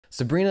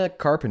Sabrina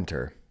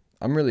Carpenter.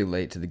 I'm really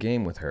late to the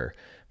game with her,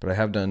 but I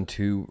have done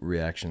 2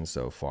 reactions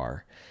so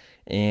far.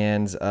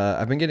 And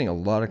I've been getting a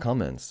lot of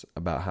comments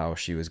about how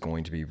she was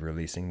going to be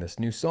releasing this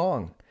new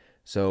song.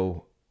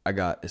 So I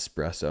got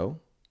Espresso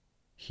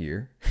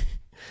here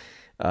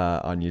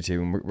on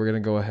YouTube, and we're going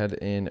to go ahead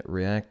and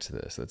react to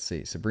this. Let's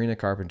see. Sabrina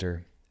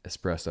Carpenter,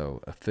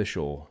 Espresso,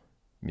 official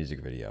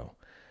music video.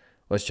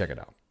 Let's check it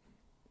out.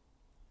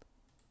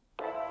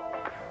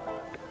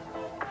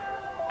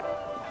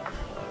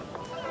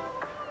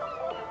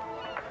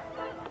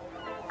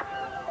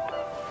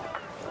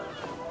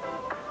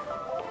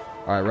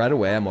 All right, right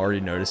away, I'm already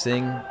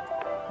noticing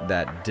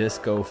that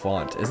disco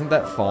font. Isn't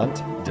that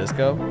font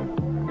disco?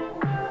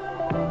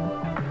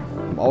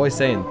 I'm always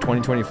saying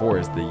 2024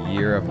 is the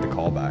year of the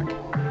callback.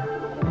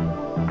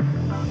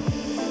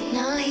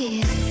 Now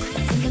he's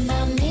thinking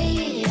about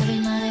me every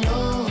night.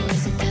 Oh,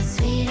 is it that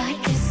sweet I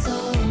kiss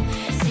so?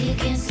 Say you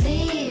can't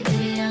sleep,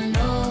 baby, I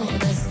know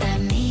that's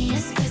that me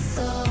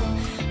espresso.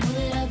 Move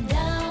it up,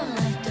 down,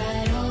 left,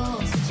 right,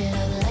 oh, switch it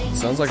up like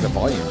Sounds like the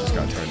volume just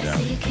got turned down.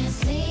 say you can't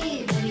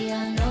sleep, baby,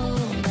 I know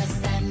that's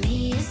that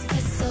me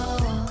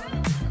espresso.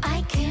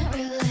 I can't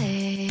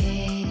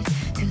relate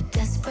to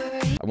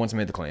desperate. I once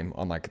made the claim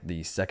on like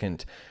the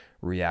second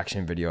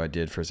reaction video I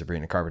did for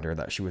Sabrina Carpenter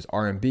that she was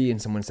R&B, and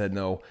someone said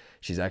no,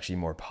 she's actually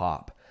more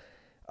pop.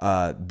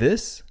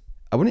 This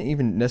I wouldn't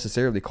even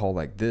necessarily call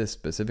like this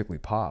specifically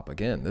pop.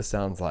 Again, this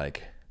sounds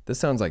like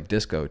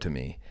disco to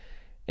me.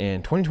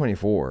 And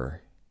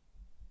 2024,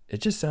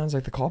 it just sounds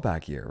like the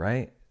callback year,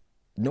 right?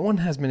 No one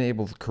has been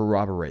able to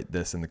corroborate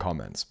this in the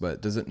comments,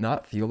 but does it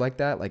not feel like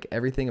that? Like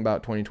everything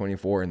about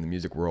 2024 in the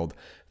music world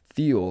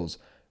feels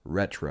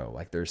retro.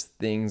 Like there's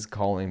things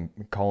calling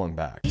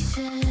back.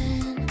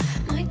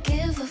 Might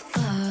give a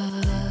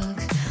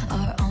fucks,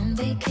 are on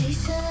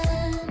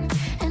vacation,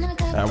 and I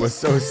got That was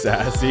so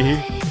sassy.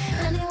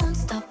 and they won't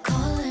stop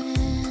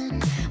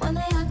calling when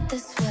they act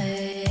this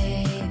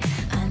way.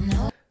 I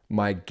know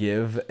My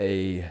give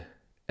a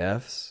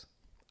F's.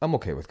 I'm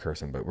okay with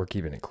cursing, but we're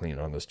keeping it clean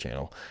on this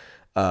channel.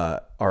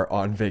 Are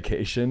on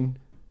vacation.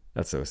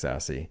 That's so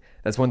sassy.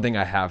 That's one thing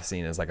I have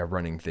seen as like a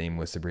running theme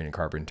with Sabrina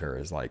Carpenter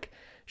is like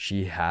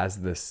she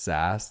has this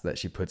sass that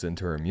she puts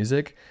into her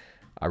music.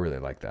 I really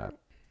like that.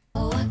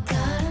 I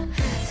got 'em.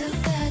 Too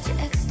bad your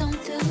ex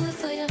don't do it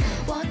for you.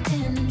 Walked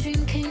in and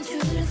dream came true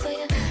for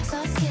you.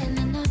 Soft skin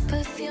and not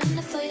perfume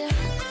for you.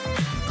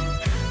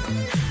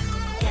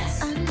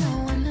 Yes, I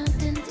know I'm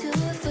melting to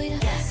it for you.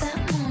 Yes,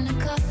 that morning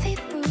coffee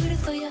brewed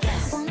for you.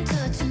 Yes, one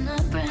touch and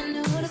I'm brand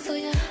new for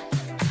you.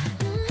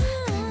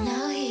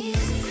 Now he's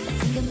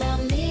thinking about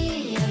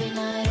me every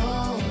night.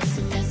 Oh, is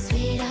it that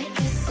sweet I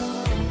kiss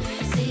so?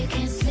 Say you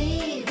can't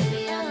sleep,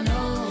 baby, I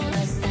know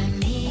that's that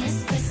me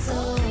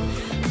espresso.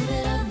 Move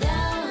it up,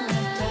 down,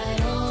 left, right,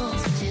 oh,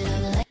 switch it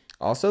up like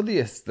Also, the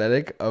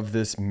aesthetic of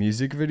this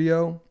music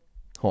video.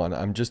 Hold on,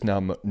 I'm just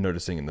now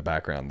noticing in the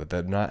background that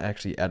they're not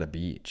actually at a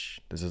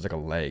beach. This is like a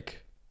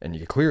lake, and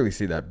you can clearly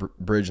see that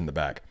bridge in the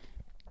back.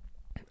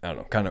 I don't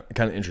know,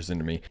 kind of interesting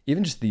to me.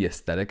 Even just the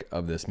aesthetic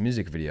of this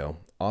music video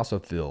also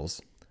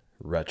feels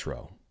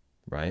retro,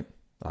 right?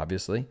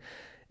 Obviously.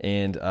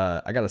 And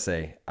I gotta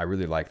say, I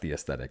really like the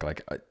aesthetic.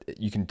 Like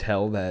you can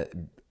tell that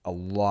a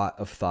lot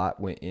of thought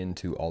went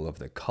into all of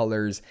the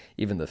colors,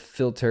 even the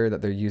filter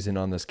that th're using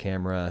on this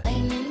camera.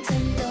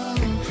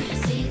 Nintendo.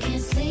 Say you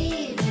can't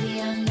sleep,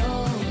 baby, I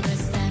know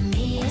that's that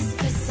me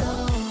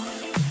espresso.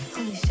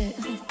 Holy shit.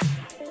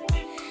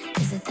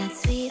 Is it that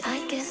sweet?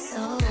 I guess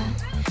so.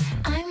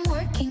 I'm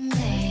working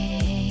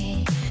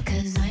late,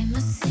 'cause I'm a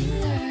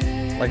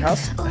singer. Like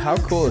how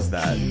cool is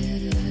that?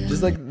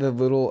 Just like the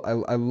little,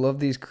 I love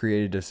these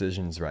creative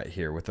decisions right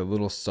here with the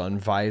little sun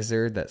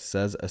visor that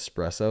says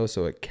espresso,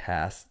 so it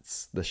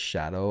casts the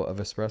shadow of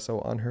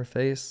espresso on her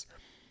face.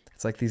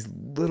 It's like these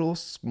little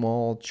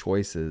small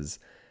choices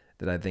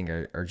that I think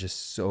are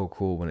just so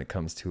cool when it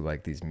comes to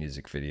like these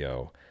music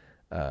video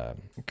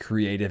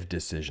creative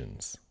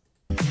decisions.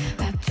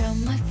 Wrapped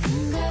around my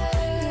finger,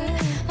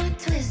 my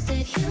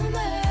twisted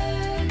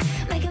humor,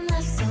 making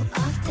laugh so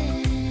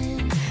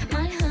often.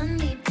 My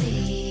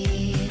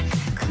honeybee,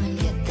 come and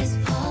get this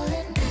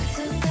pollen.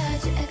 Too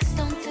bad your ex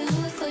don't do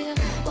it for you.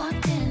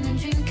 Walked in and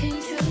dream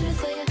came true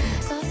for you.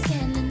 Soft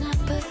skin and not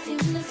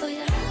perfume for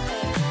you.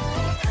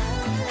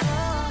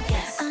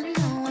 Yes, I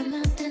know I'm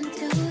melting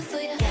to it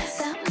for you. Yes,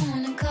 that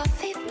morning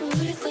coffee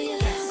brewed for you.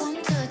 Yes,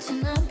 one touch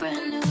and I'm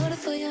brand new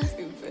for you.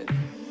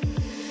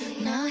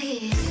 Now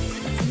he's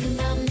thinking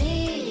about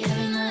me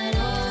every night.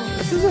 Oh,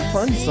 This is a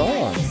fun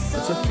song.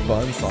 It's a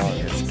fun song.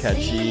 It's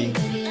catchy,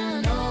 baby,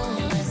 I know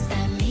that's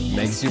that me.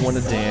 makes you want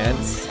to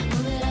dance.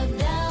 Move it up,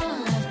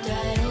 down, left,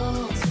 right,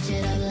 oh, switch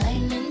it up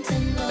like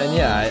Nintendo. And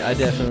yeah, I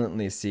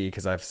definitely see,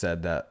 because I've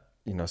said that,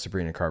 you know,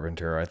 Sabrina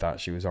Carpenter, I thought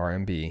she was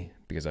R&B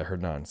because I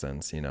heard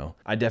Nonsense, you know.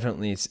 I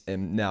definitely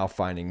am now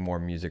finding more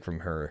music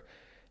from her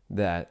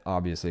that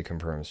obviously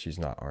confirms she's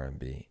not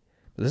R&B.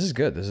 But this is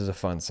good. This is a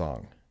fun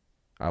song.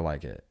 I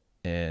like it.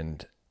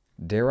 And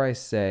dare I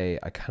say,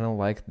 I kind of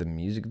like the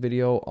music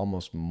video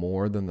almost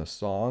more than the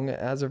song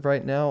as of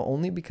right now,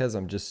 only because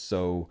I'm just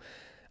so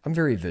I'm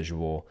very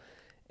visual,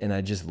 and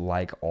I just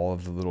like all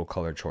of the little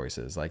color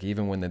choices. Like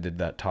even when they did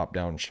that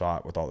top-down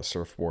shot with all the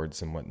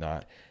surfboards and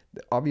whatnot,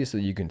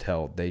 obviously you can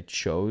tell they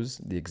chose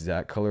the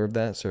exact color of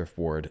that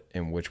surfboard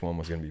and which one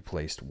was going to be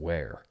placed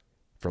where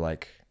for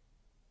like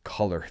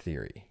color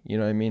theory. You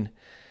know what I mean?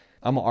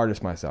 I'm an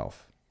artist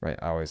myself, right?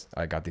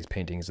 I got these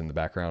paintings in the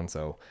background,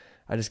 so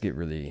I get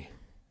really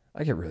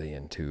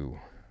into,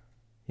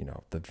 you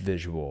know, the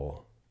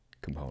visual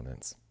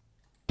components.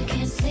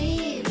 Can't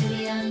sleep,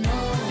 baby, I know.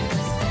 What's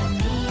that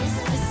me?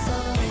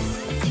 Espresso.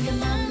 Think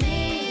about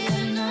me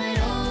every night.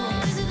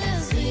 Oh, is it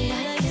that sweet?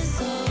 I get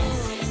so.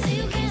 Say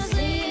you can't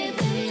sleep,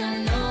 baby,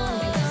 I know.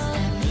 What's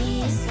that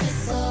me?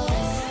 Espresso.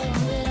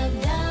 Move it up,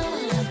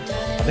 down, left,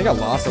 right. I think I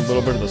lost a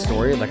little bit of the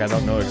story. Like I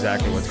don't know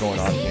exactly what's going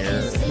on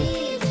here.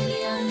 Sleep,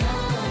 baby, I know.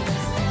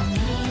 What's that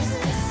me?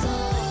 Espresso.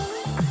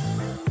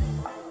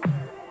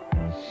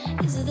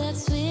 Is it that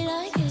sweet?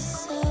 I get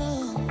so.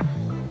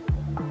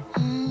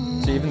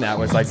 So even that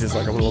was like just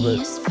like a little bit,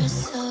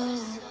 Espresso.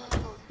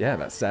 yeah,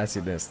 that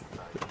sassiness.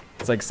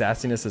 It's like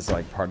sassiness is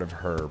like part of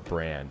her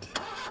brand,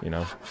 you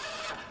know?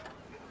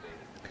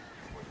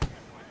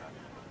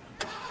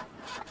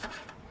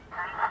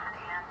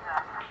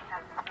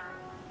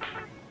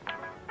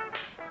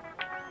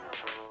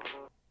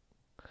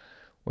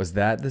 Was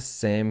that the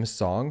same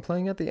song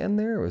playing at the end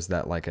there? Or was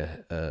that like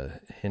a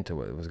hint of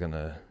what it was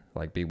gonna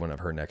like be one of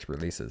her next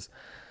releases?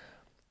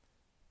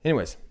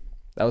 Anyways,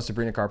 that was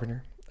Sabrina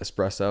Carpenter,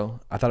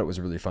 Espresso. I thought it was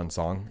a really fun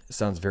song. It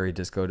sounds very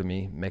disco to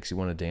me, makes you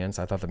want to dance.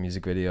 I thought the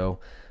music video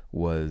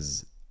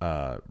was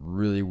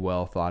really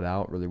well thought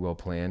out, really well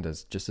planned,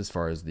 as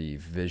far as the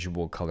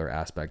visual color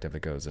aspect of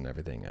it goes and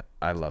everything.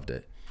 I loved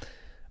it.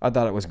 I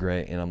thought it was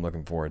great, and I'm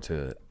looking forward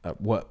to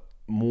what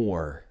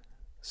more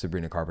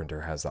Sabrina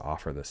Carpenter has to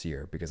offer this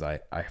year, because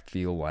I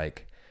feel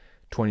like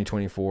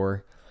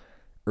 2024,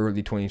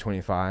 early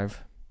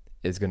 2025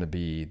 is going to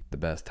be the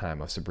best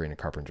time of Sabrina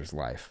Carpenter's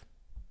life.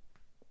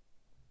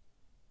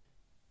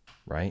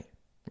 Right?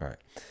 All right.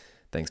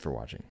 Thanks for watching.